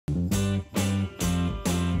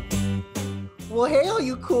Well, hey, all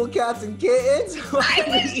you cool cats and kittens. I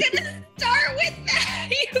was gonna start with that.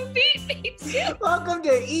 You beat me too. Welcome to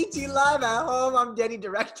ETonline at home. I'm Denny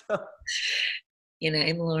Directo. And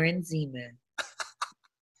I'm Lauren Zima.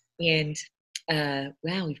 And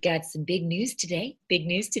wow, we've got some big news today. Big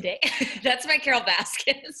news today. That's my Carole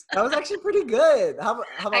Baskin. That was actually pretty good. How about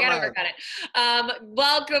I gotta mine? work on it.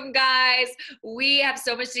 Welcome, guys. We have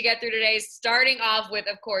so much to get through today. Starting off with,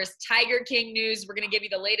 of course, Tiger King news. We're gonna give you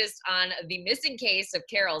the latest on the missing case of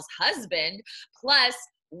Carole's husband. Plus,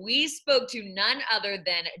 we spoke to none other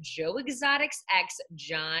than Joe Exotic's ex,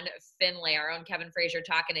 John Finlay. Our own Kevin Frazier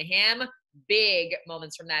talking to him. Big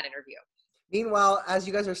moments from that interview. Meanwhile, as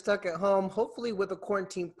you guys are stuck at home, hopefully with a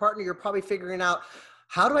quarantine partner, you're probably figuring out,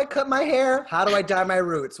 how do I cut my hair? How do I dye my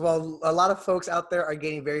roots? Well, a lot of folks out there are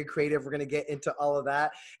getting very creative. We're going to get into all of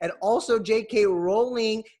that. And also, J.K.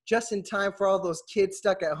 Rowling, just in time for all those kids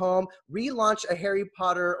stuck at home, relaunched a Harry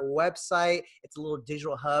Potter website. It's a little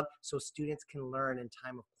digital hub so students can learn in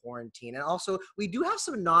time of quarantine. And also, we do have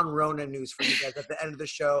some non-Rona news for you guys at the end of the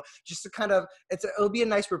show, just to kind of, it'll be a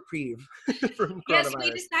nice reprieve from Yes, coronavirus.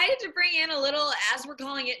 we decided to bring in a little, as we're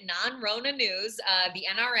calling it, non-Rona news, the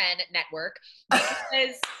NRN network,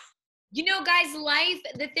 because, you know, guys, life,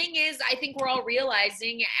 the thing is, I think we're all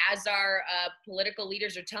realizing, as our political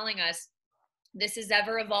leaders are telling us, this is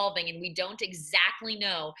ever evolving and we don't exactly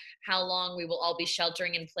know how long we will all be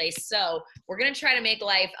sheltering in place. So we're going to try to make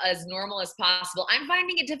life as normal as possible. I'm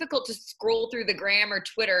finding it difficult to scroll through the gram or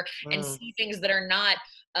Twitter and see things that are not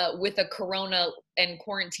with a corona and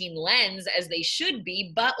quarantine lens as they should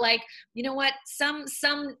be. But like, you know what? Some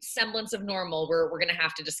semblance of normal we're going to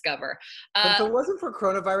have to discover. But if it wasn't for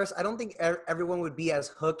coronavirus, I don't think everyone would be as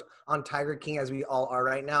hooked on Tiger King as we all are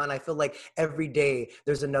right now. And I feel like every day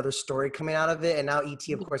there's another story coming out of it. And now ET,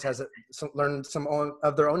 of course, has learned some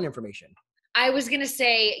of their own information. I was going to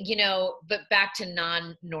say, you know, but back to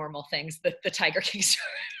non-normal things, the Tiger King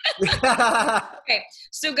story. Okay,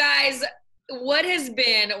 so guys, what has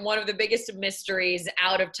been one of the biggest mysteries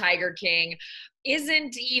out of Tiger King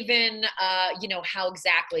isn't even, you know, how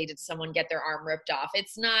exactly did someone get their arm ripped off?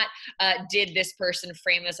 It's not, did this person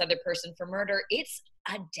frame this other person for murder? It's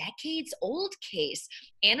a decades-old case.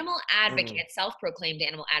 Animal advocate, self-proclaimed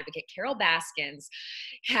animal advocate, Carole Baskin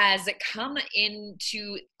has come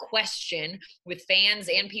into question with fans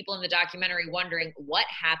and people in the documentary wondering what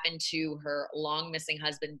happened to her long-missing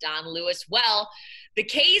husband, Don Lewis. Well, the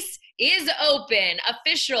case is open.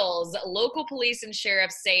 Officials, local police and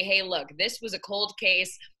sheriffs say, hey, look, this was a cold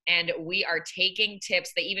case and we are taking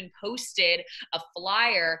tips. They even posted a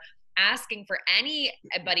flyer asking for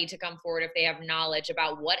anybody to come forward if they have knowledge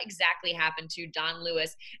about what exactly happened to Don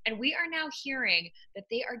Lewis. And we are now hearing that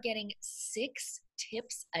they are getting 6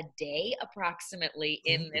 tips a day approximately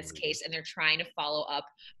in this case, and they're trying to follow up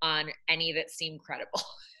on any that seem credible.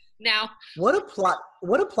 Now, what a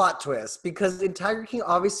plot twist, because in Tiger King,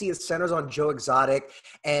 obviously it centers on Joe Exotic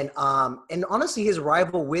and honestly his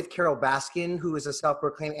rival with Carole Baskin, who is a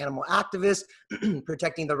self-proclaimed animal activist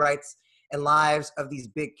protecting the rights and lives of these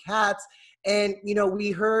big cats. And, you know,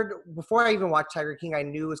 we heard, before I even watched Tiger King, I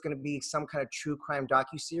knew it was going to be some kind of true crime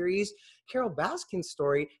docuseries. Carole Baskin's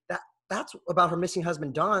story, that's about her missing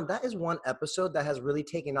husband, Don. That is one episode that has really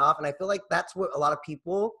taken off. And I feel like that's what a lot of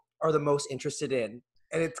people are the most interested in.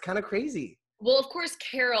 And it's kind of crazy. Well, of course,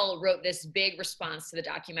 Carole wrote this big response to the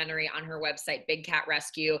documentary on her website, Big Cat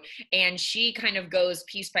Rescue, and she kind of goes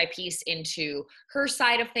piece by piece into her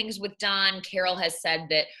side of things with Don. Carole has said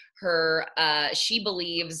that she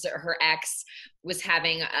believes her ex was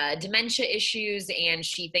having dementia issues, and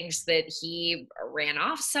she thinks that he ran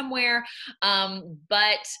off somewhere.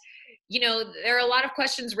 But you know, there are a lot of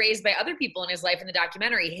questions raised by other people in his life in the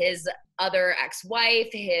documentary. His other ex-wife,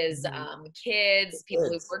 his kids, people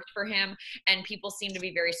who worked for him, and people seem to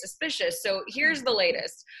be very suspicious. So here's the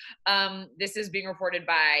latest. This is being reported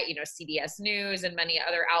by, you know, CBS News and many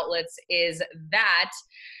other outlets, is that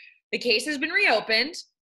the case has been reopened.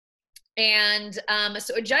 And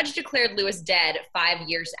so a judge declared Lewis dead 5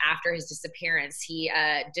 years after his disappearance. He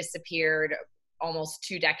disappeared almost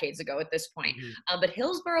 2 decades ago at this point. But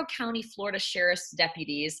Hillsborough County, Florida Sheriff's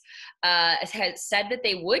deputies has said that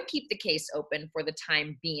they would keep the case open for the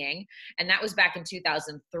time being. And that was back in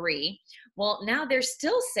 2003. Well, now they're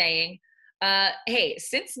still saying, hey,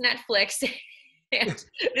 since Netflix, and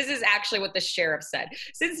this is actually what the sheriff said,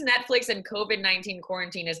 since Netflix and COVID-19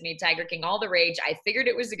 quarantine has made Tiger King all the rage, I figured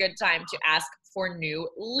it was a good time to ask for new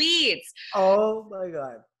leads. Oh my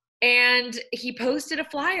God. And he posted a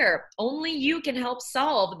flyer. Only you can help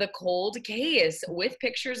solve the cold case, with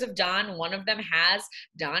pictures of Don. One of them has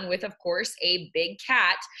Don with, of course, a big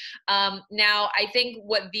cat. Now, I think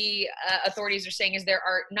what the authorities are saying is there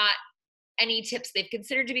are not any tips they've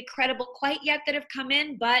considered to be credible quite yet that have come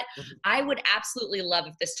in, but I would absolutely love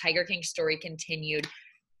if this Tiger King story continued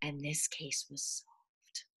and this case was solved.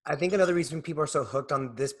 I think another reason people are so hooked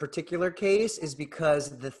on this particular case is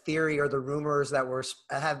because the theory or the rumors that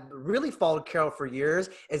have really followed Carole for years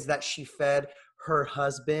is that she fed her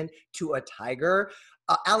husband to a tiger.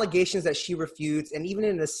 Allegations that she refutes, and even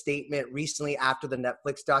in a statement recently after the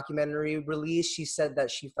Netflix documentary release, she said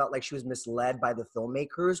that she felt like she was misled by the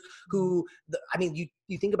filmmakers who,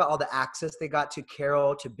 you think about all the access they got to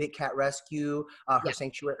Carole, to Big Cat Rescue, her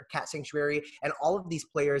sanctuary, cat sanctuary, and all of these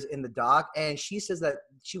players in the doc. And she says that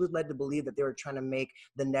she was led to believe that they were trying to make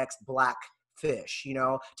the next black fish,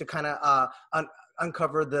 to kind of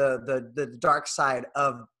uncover the dark side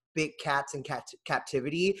of big cats in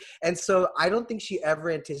captivity. And so I don't think she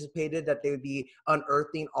ever anticipated that they would be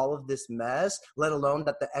unearthing all of this mess, let alone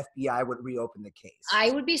that the FBI would reopen the case.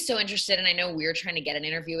 I would be so interested, and I know we're trying to get an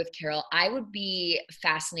interview with Carole. I would be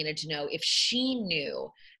fascinated to know if she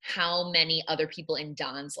knew how many other people in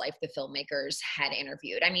Don's life the filmmakers had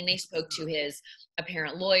interviewed. I mean, they spoke to his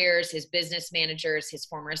apparent lawyers, his business managers, his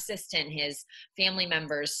former assistant, his family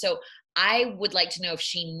members. So I would like to know if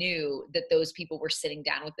she knew that those people were sitting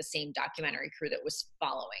down with the same documentary crew that was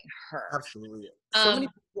following her. Absolutely.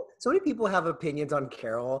 So many people have opinions on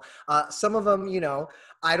Carole. Some of them,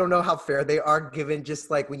 I don't know how fair they are, given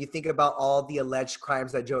just like when you think about all the alleged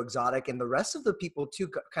crimes that Joe Exotic and the rest of the people too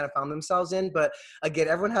kind of found themselves in. But again,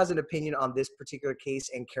 everyone has an opinion on this particular case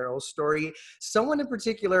and Carole's story. Someone in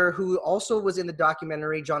particular who also was in the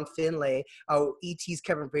documentary, John Finlay, ET's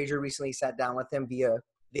Kevin Frazier recently sat down with him via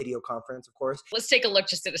video conference, of course. Let's take a look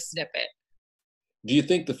just at a snippet. Do you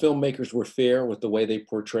think the filmmakers were fair with the way they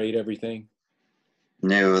portrayed everything?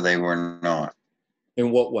 No, they were not. In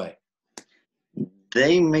what way?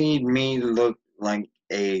 They made me look like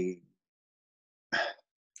a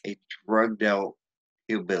drugged out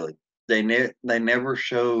hillbilly. They never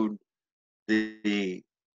showed the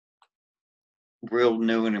real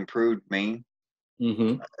new and improved me.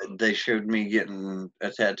 Mm-hmm. They showed me getting a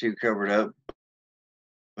tattoo covered up,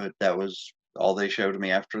 but that was all they showed me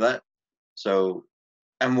after that. So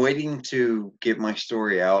I'm waiting to get my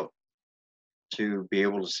story out to be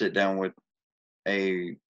able to sit down with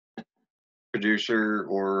a producer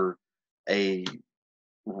or a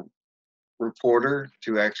reporter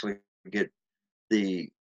to actually get the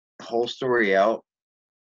whole story out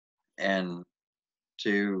and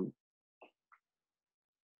to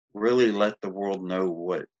really let the world know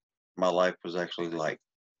what my life was actually like.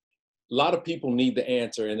 A lot of people need the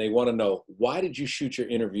answer, and they want to know, why did you shoot your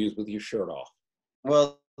interviews with your shirt off?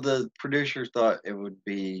 Well, the producer thought it would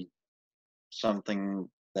be something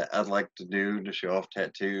that I'd like to do to show off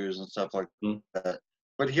tattoos and stuff like that.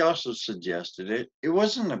 But he also suggested it. It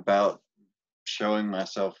wasn't about showing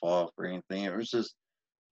myself off or anything. It was just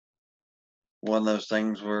one of those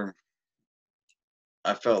things where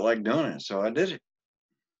I felt like doing it, so I did it.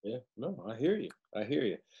 Yeah, no, I hear you. I hear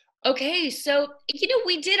you. Okay, so,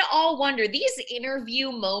 we did all wonder, these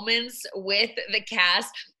interview moments with the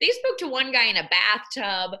cast, they spoke to one guy in a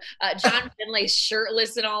bathtub, John Finlay's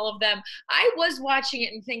shirtless and all of them. I was watching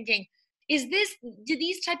it and thinking, do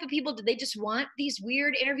these type of people, do they just want these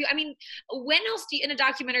weird interviews? I mean, when else in a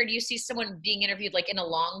documentary do you see someone being interviewed like in a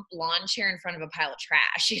long lawn chair in front of a pile of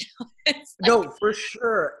trash? No, for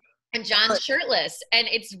sure. And John's shirtless. And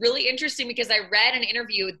it's really interesting because I read an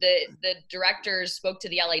interview, the directors spoke to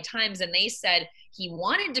the LA Times and they said he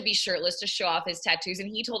wanted to be shirtless to show off his tattoos. And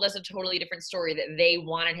he told us a totally different story, that they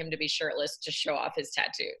wanted him to be shirtless to show off his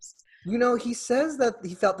tattoos. He says that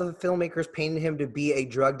he felt the filmmakers painted him to be a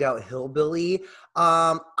drugged out hillbilly.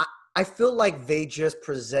 I feel like they just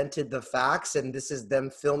presented the facts and this is them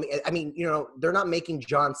filming. I mean, they're not making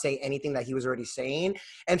John say anything that he was already saying.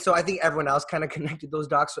 And so I think everyone else kind of connected those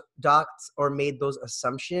dots or made those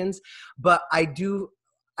assumptions. But I do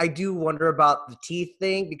wonder about the teeth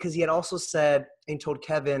thing, because he had also said and told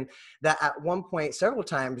Kevin that at one point, several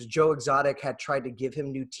times, Joe Exotic had tried to give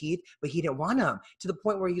him new teeth, but he didn't want them, to the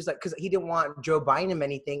point where he was like, because he didn't want Joe buying him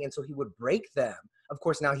anything. And so he would break them. Of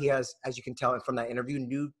course, now he has, as you can tell from that interview,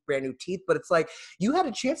 brand new teeth. But it's like, you had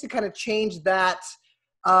a chance to kind of change that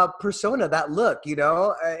persona, that look,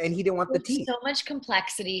 and he didn't want the teeth. So much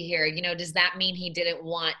complexity here. Does that mean he didn't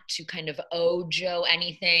want to kind of owe Joe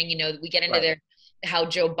anything? We get into how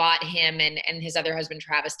Joe bought him and his other husband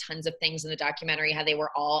Travis tons of things in the documentary, how they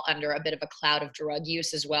were all under a bit of a cloud of drug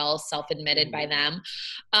use as well, self-admitted by them.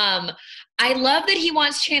 I love that he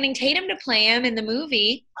wants Channing Tatum to play him in the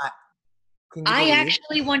movie. I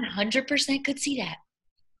actually 100% could see that.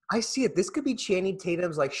 I see it. This could be Channing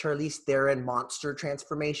Tatum's like Charlize Theron monster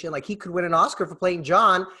transformation. Like he could win an Oscar for playing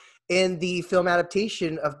John in the film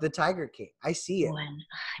adaptation of The Tiger King. I see it.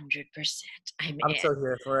 100%. I'm so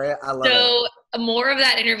here for it. I love it. So more of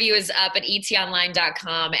that interview is up at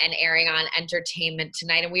etonline.com and airing on Entertainment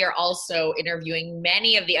Tonight. And we are also interviewing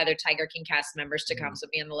many of the other Tiger King cast members to come. So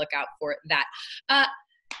be on the lookout for that.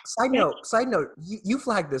 Side note, you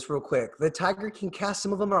flagged this real quick. The Tiger King cast,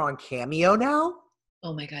 some of them are on Cameo now.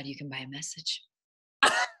 Oh my God, you can buy a message.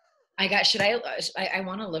 I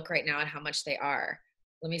want to look right now at how much they are.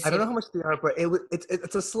 Let me see. I don't know how much they are, but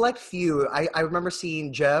it's a select few. I remember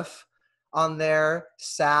seeing Jeff on there,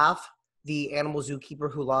 Saf, the animal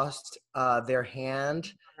zookeeper who lost their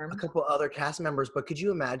hand, a couple other cast members. But could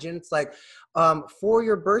you imagine? It's like, for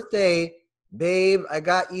your birthday, babe, I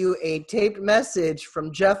got you a taped message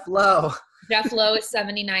from Jeff Lowe. Jeff Lowe is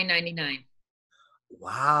 $79.99.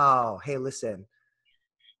 Wow. Hey, listen.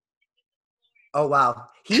 Oh, wow.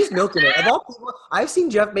 He's milking it. Of all people, I've seen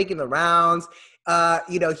Jeff making the rounds.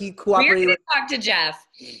 He cooperated. We're gonna talk to Jeff.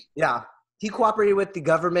 Yeah. He cooperated with the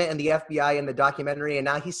government and the FBI in the documentary, and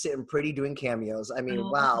now he's sitting pretty doing cameos. I mean,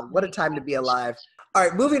 wow, what a time to be alive. All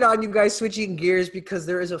right, moving on, you guys, switching gears, because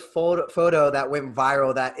there is a photo that went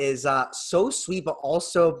viral that is so sweet, but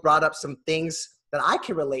also brought up some things that I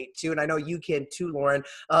can relate to, and I know you can too, Lauren.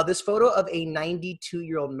 This photo of a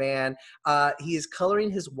 92-year-old man, he is coloring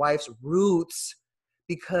his wife's roots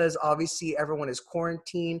because obviously everyone is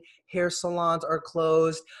quarantined, hair salons are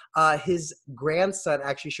closed. His grandson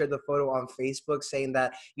actually shared the photo on Facebook saying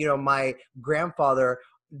that, my grandfather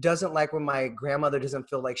doesn't like when my grandmother doesn't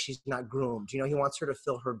feel like she's not groomed. He wants her to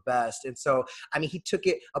feel her best. And so, he took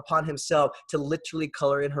it upon himself to literally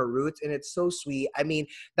color in her roots, and it's so sweet.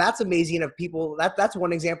 That's amazing of people. That's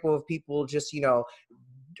one example of people just,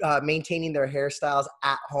 maintaining their hairstyles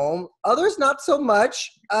at home. Others, not so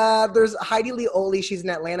much. There's Heidi Lee Oley. She's an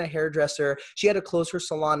Atlanta hairdresser. She had to close her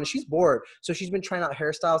salon and she's bored. So she's been trying out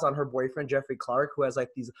hairstyles on her boyfriend, Jeffrey Clark, who has like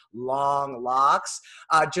these long locks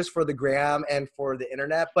just for the gram and for the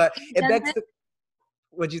internet. But it begs the,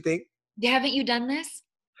 what'd you think? Haven't you done this?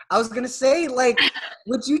 I was going to say,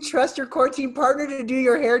 would you trust your quarantine partner to do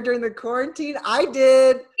your hair during the quarantine? I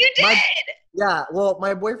did. You did? Yeah. Well,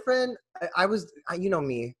 my boyfriend, you know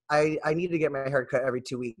me, I need to get my hair cut every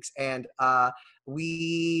 2 weeks. And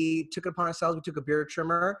we took it upon ourselves. We took a beard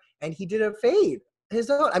trimmer and he did a fade. His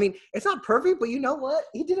own. It's not perfect, but you know what?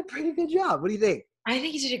 He did a pretty good job. What do you think? I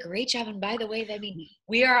think he did a great job. And by the way,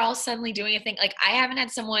 we are all suddenly doing a thing. Like, I haven't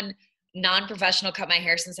had someone non-professional cut my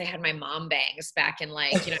hair since I had my mom bangs back in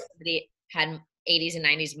somebody had 80s and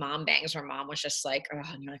 90s mom bangs where mom was just like, oh,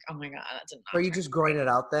 and you're like, oh my God, that's enough. Are you just growing it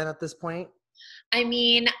out then at this point?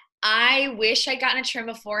 I wish I'd gotten a trim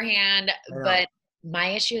beforehand, but my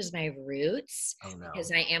issue is my roots. Oh, no.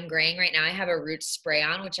 Because I am graying right now. I have a root spray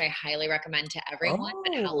on, which I highly recommend to everyone.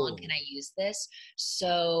 But how long can I use this?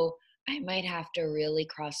 So I might have to really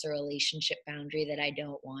cross a relationship boundary that I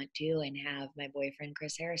don't want to and have my boyfriend,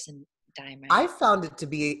 Chris Harrison, dye my hair. I found it to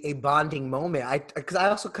be a bonding moment. Because I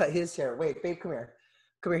also cut his hair. Wait, babe, come here.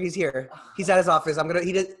 Come here. He's here. He's at his office.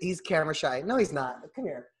 He's camera shy. No, he's not. Come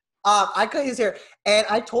here. I cut his hair, and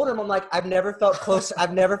I told him, I'm like, I've never felt closer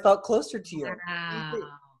to you. Wow.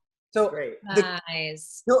 So great.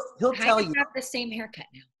 Nice. He'll tell you. We have the same haircut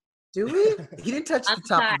now. Do we? He didn't touch the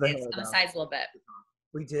top of the hair. On the sides a little bit.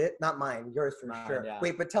 We did? Not mine. Yours for sure. Yeah.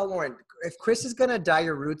 Wait, but tell Lauren, if Chris is gonna dye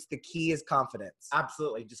your roots, the key is confidence.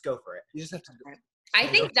 Absolutely. Just go for it. You just have to. I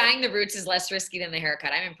think dyeing the roots is less risky than the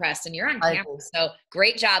haircut. I'm impressed, and you're on camera, so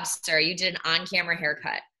great job, sir. You did an on-camera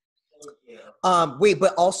haircut. Wait,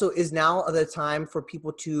 but also is now the time for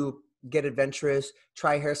people to get adventurous,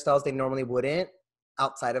 try hairstyles they normally wouldn't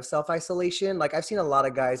outside of self-isolation? Like I've seen a lot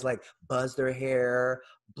of guys like buzz their hair,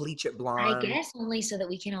 bleach it blonde. I guess only so that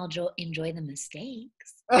we can all enjoy the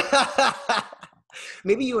mistakes.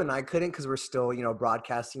 Maybe you and I couldn't because we're still,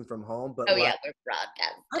 broadcasting from home. But we're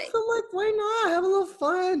broadcasting. I feel like why not have a little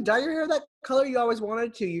fun? Dye your hair that color you always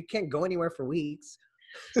wanted to. You can't go anywhere for weeks.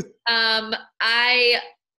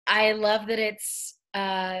 I love that it's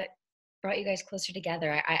brought you guys closer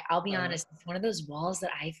together. I'll be honest, it's one of those walls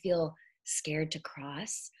that I feel scared to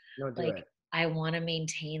cross. No, do it. I want to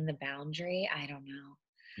maintain the boundary. I don't know.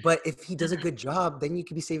 But if he does a good job, then you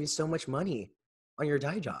could be saving so much money on your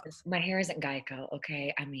dye jobs. My hair isn't Geico,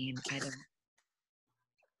 okay? I don't.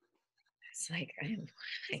 It's like,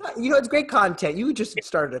 it's great content. You just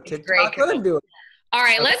started a TikTok. Let him do it. All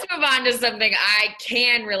right, let's move on to something I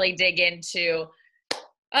can really dig into.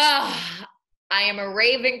 Oh, I am a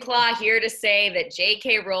Ravenclaw here to say that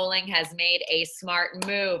J.K. Rowling has made a smart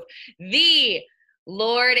move. The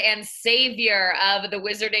Lord and Savior of the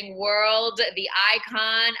wizarding world, the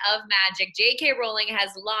icon of magic, J.K. Rowling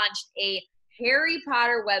has launched a Harry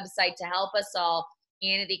Potter website to help us all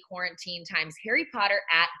in the quarantine times. Harry Potter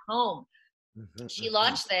at Home. She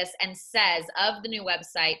launched this and says of the new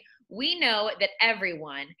website, we know that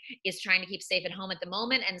everyone is trying to keep safe at home at the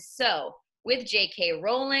moment, and so with J.K.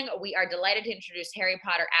 Rowling, we are delighted to introduce Harry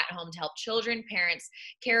Potter at Home to help children, parents,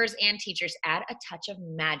 carers, and teachers add a touch of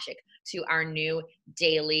magic to our new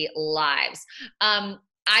daily lives.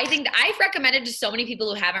 I think I've recommended to so many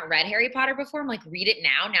people who haven't read Harry Potter before. I'm like, read it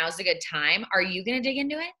now. Now's a good time. Are you going to dig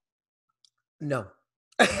into it? No.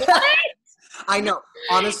 What? I know.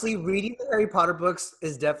 Honestly, reading the Harry Potter books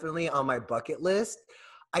is definitely on my bucket list.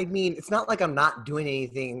 I mean, it's not like I'm not doing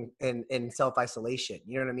anything in self-isolation.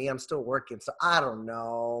 You know what I mean? I'm still working. So I don't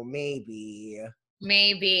know. Maybe.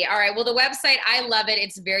 All right. Well, the website, I love it.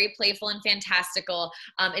 It's very playful and fantastical.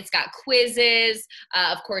 It's got quizzes.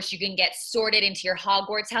 Of course, you can get sorted into your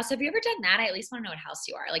Hogwarts house. Have you ever done that? I at least want to know what house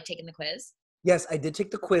you are, like taking the quiz. Yes, I did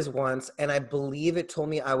take the quiz once, and I believe it told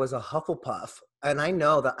me I was a Hufflepuff. And I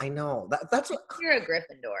know that's what You're a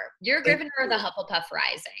Gryffindor. You're a Gryffindor of the Hufflepuff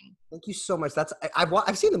Rising. Thank you so much.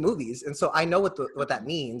 I've seen the movies, and so I know what that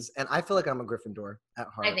means. And I feel like I'm a Gryffindor at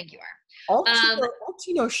heart. I think you are. All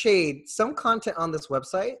Tino shade. Some content on this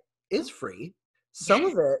website is free. Some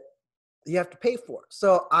of it you have to pay for.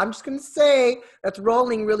 So I'm just gonna say that's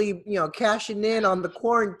Rowling really, cashing in on the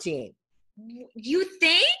quarantine. You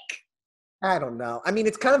think? I don't know. I mean,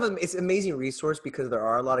 it's kind of it's an amazing resource because there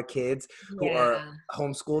are a lot of kids who are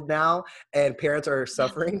homeschooled now and parents are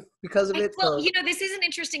suffering because of it. Well, this is an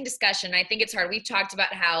interesting discussion. I think it's hard. We've talked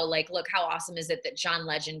about how, look, how awesome is it that John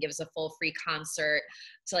Legend gives a full free concert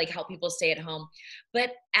to help people stay at home.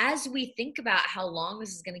 But as we think about how long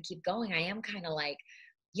this is going to keep going, I am kind of like,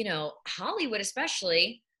 Hollywood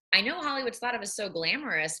especially, I know Hollywood's thought of as so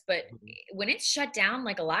glamorous, but when it's shut down,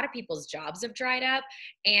 a lot of people's jobs have dried up.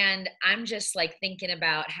 And I'm just thinking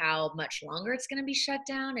about how much longer it's going to be shut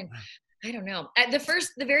down. And I don't know.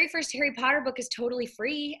 The very first Harry Potter book is totally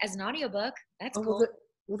free as an audiobook. That's cool.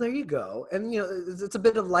 Well, there you go. And, it's a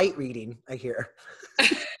bit of light reading, I hear.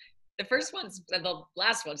 The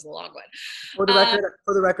last one's the long one. For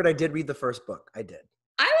the record, I did read the first book. I did.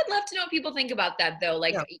 I would love to know what people think about that, though.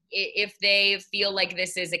 If they feel like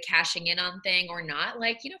this is a cashing in on thing or not,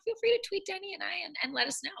 feel free to tweet Denny and I and let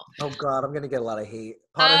us know. Oh, God, I'm going to get a lot of hate.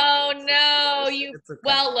 Oh, no. Okay.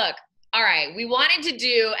 Well, look, all right. We wanted to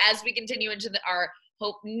do, as we continue into our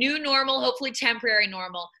new normal, hopefully temporary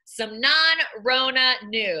normal, some non-Rona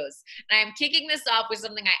news. And I'm kicking this off with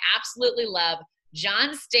something I absolutely love.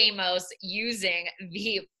 John Stamos using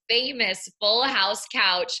the famous Full House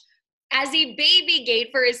couch as a baby gate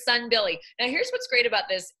for his son, Billy. Now, here's what's great about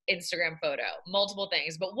this Instagram photo. Multiple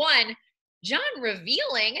things. But one, John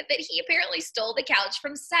revealing that he apparently stole the couch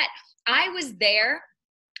from set. I was there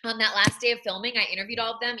on that last day of filming. I interviewed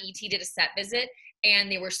all of them. E.T. did a set visit,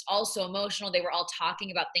 and they were all so emotional. They were all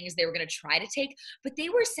talking about things they were going to try to take. But they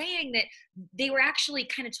were saying that they were actually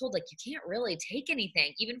kind of told, you can't really take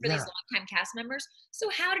anything, even for these longtime cast members. So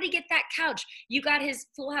how did he get that couch? You got his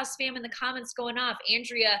Full House fam in the comments going off.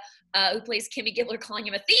 Andrea, who plays Kimmy Gibbler, calling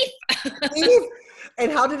him a thief.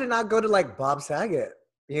 And how did it not go to Bob Saget,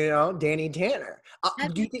 Danny Tanner? How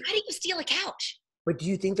do you steal a couch? But do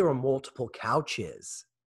you think there were multiple couches?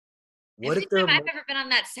 Every time I've ever been on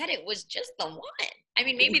that set, it was just the one. I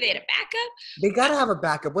mean, maybe they had a backup. They got to have a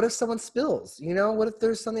backup. What if someone spills? What if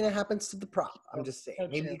there's something that happens to the prop? I'm just saying.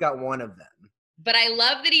 Maybe you got one of them. But I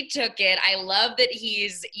love that he took it. I love that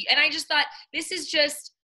and I just thought this is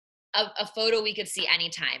just a photo we could see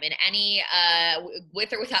anytime in any,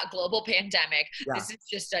 with or without global pandemic. Yeah. This is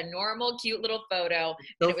just a normal, cute little photo.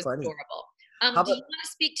 And it was funny. Adorable. Do you want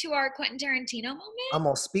to speak to our Quentin Tarantino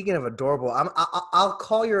moment? Speaking of adorable, I'll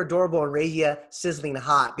call you adorable and rate you sizzling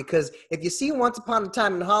hot, because if you see Once Upon a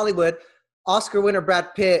Time in Hollywood, Oscar winner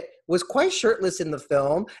Brad Pitt was quite shirtless in the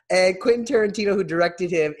film, and Quentin Tarantino, who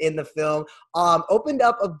directed him in the film, opened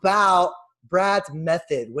up about Brad's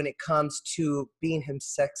method when it comes to being his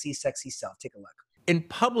sexy self. Take a look. In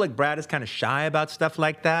public, Brad is kind of shy about stuff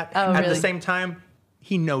like that. Oh, At really? the same time,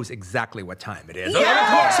 he knows exactly what time it is. Yeah,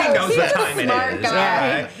 of course he knows what time it is.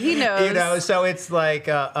 Guy. He knows. So it's like,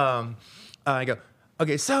 I go,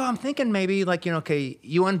 Okay, so I'm thinking maybe like, okay,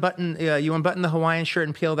 you unbutton the Hawaiian shirt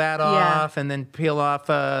and peel that off, and then peel off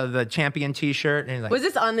the champion T-shirt. And like, was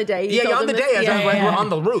this on the day? Yeah, on the day. We're on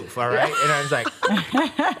the roof, all right? And I was like,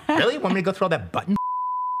 really? Want me to go through all that button?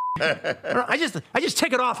 I just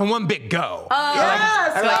take it off in one big go.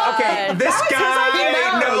 I'm like, okay, this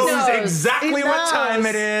guy knows exactly what time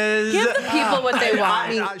it is. Give the people what they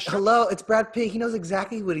want. Hello, it's Brad Pitt. He knows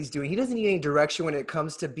exactly what he's doing. He doesn't need any direction when it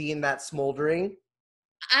comes to being that smoldering.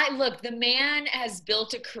 Look, the man has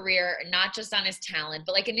built a career not just on his talent,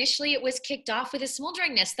 but like initially it was kicked off with his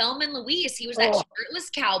smolderingness. Thelma and Louise, he was that shirtless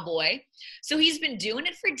cowboy. So he's been doing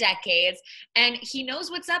it for decades and he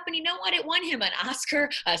knows what's up. And you know what? It won him an Oscar,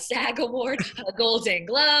 a SAG Award, a Golden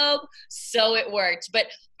Globe. So it worked. But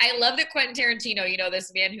I love that Quentin Tarantino,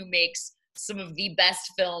 this man who makes some of the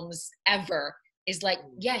best films ever, is like,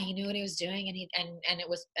 yeah, he knew what he was doing and it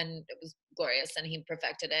was glorious and he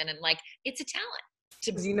perfected it. And like, it's a talent.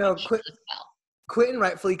 Quentin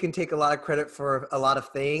rightfully can take a lot of credit for a lot of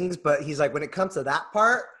things, but he's like, when it comes to that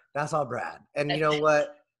part, that's all Brad. And you know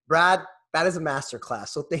what, Brad, that is a masterclass.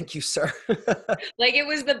 So thank you, sir. Like it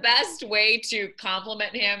was the best way to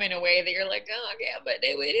compliment him in a way that you're like, oh yeah, but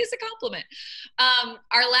it is a compliment.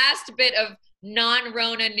 Our last bit of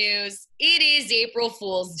non-Rona news, it is April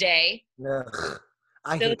Fool's Day.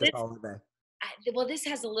 I hate this holiday. Well, this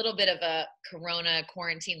has a little bit of a Corona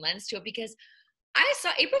quarantine lens to it because I saw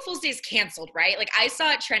April Fool's Day is canceled, right? Like I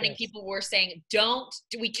saw it trending. Yes. People were saying,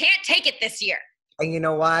 we can't take it this year. And you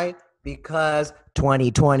know why? Because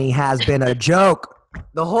 2020 has been a joke.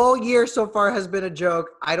 The whole year so far has been a joke.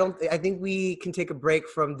 I think we can take a break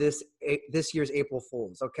from this year's April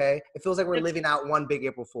Fool's, okay? It feels like we're living out one big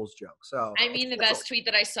April Fool's joke. So I mean, the best tweet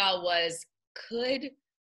that I saw was, could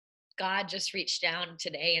God just reach down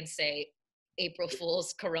today and say, April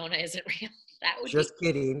Fool's, Corona isn't real? That would just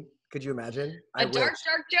kidding. Could you imagine? Dark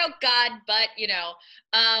joke, God. But,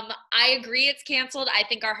 I agree it's canceled. I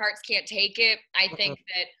think our hearts can't take it. I think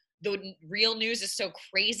that the real news is so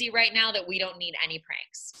crazy right now that we don't need any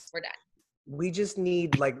pranks. We're done. We just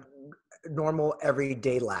need like normal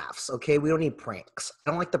everyday laughs, okay? We don't need pranks.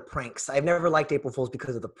 I don't like the pranks. I've never liked April Fool's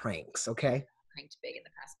because of the pranks, okay? Pranked big in the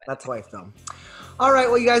past. That's how I feel. All right,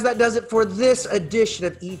 well, you guys, that does it for this edition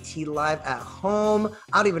of ET Live at Home.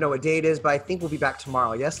 I don't even know what day it is, but I think we'll be back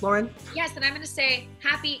tomorrow. Yes, Lauren? Yes, and I'm going to say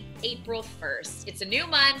happy April 1st. It's a new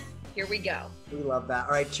month. Here we go. We love that.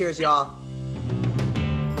 All right, cheers, y'all.